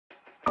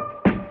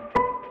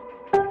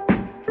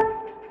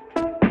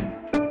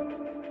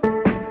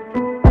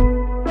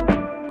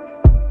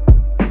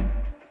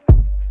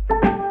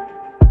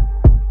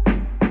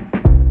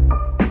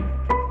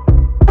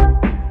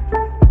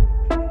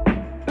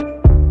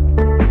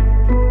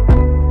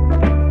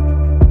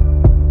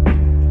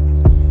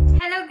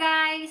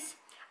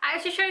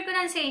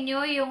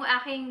yung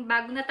aking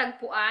bagong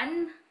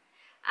natagpuan.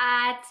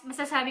 At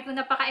masasabi ko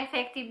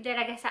napaka-effective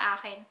talaga sa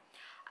akin.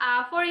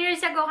 4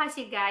 years ago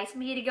kasi guys,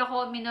 mahilig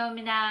ako uminom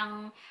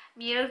ng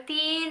milk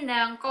tea,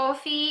 ng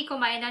coffee,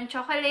 kumain ng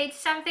chocolate,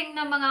 something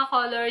na mga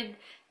colored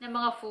na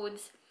mga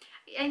foods.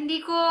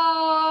 Hindi ko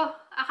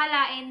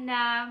akalain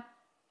na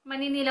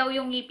maninilaw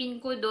yung ngipin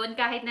ko doon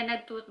kahit na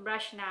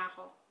nag-toothbrush na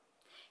ako.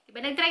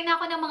 Diba? Nag-try na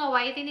ako ng mga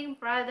whitening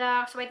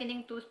products,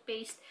 whitening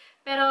toothpaste,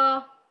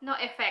 pero no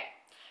effect.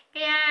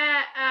 Kaya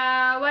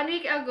 1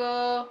 week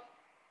ago,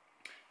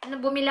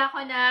 bumili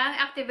ako ng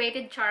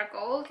activated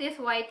charcoal teeth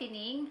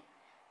whitening.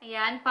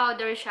 Ayan,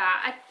 powder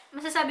siya. At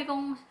masasabi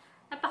kong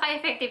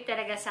napaka-effective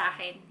talaga sa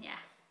akin.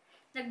 Yeah.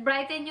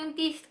 Nag-brighten yung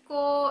teeth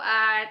ko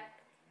at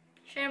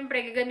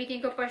syempre,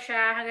 gagamitin ko pa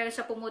siya hanggang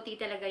sa pumuti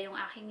talaga yung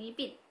aking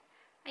ngipin.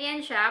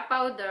 Ayan siya,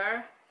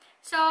 powder.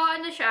 So,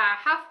 ano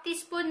siya, half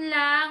teaspoon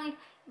lang.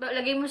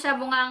 Lagay mo sa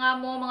bunganga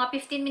mo, mga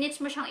 15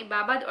 minutes mo siyang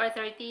ibabad or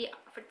 30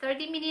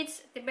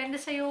 minutes. Depende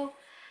sa'yo.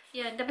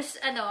 Yan. Tapos,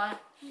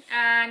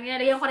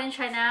 nilalagyan ko rin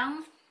siya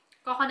ng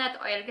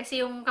coconut oil. Kasi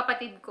yung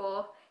kapatid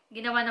ko,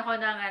 ginawan ako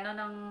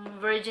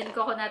ng virgin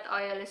coconut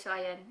oil. So,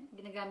 ayan,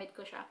 ginagamit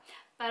ko siya.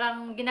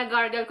 Parang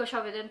ginagargle ko siya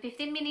within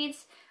 15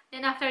 minutes.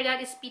 Then, after that,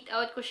 spit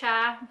out ko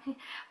siya.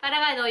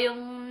 Parang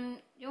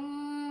yung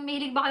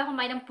mahilig ba kayo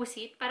kumain ng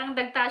pusit? Parang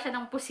dagta siya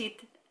ng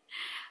pusit.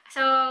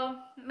 So,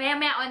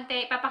 maya-maya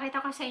onte, papakita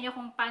ko sa inyo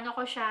kung paano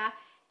ko siya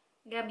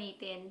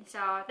gamitin.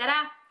 So,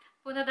 tara!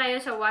 Punta tayo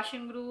sa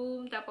washing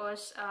room.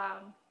 Tapos,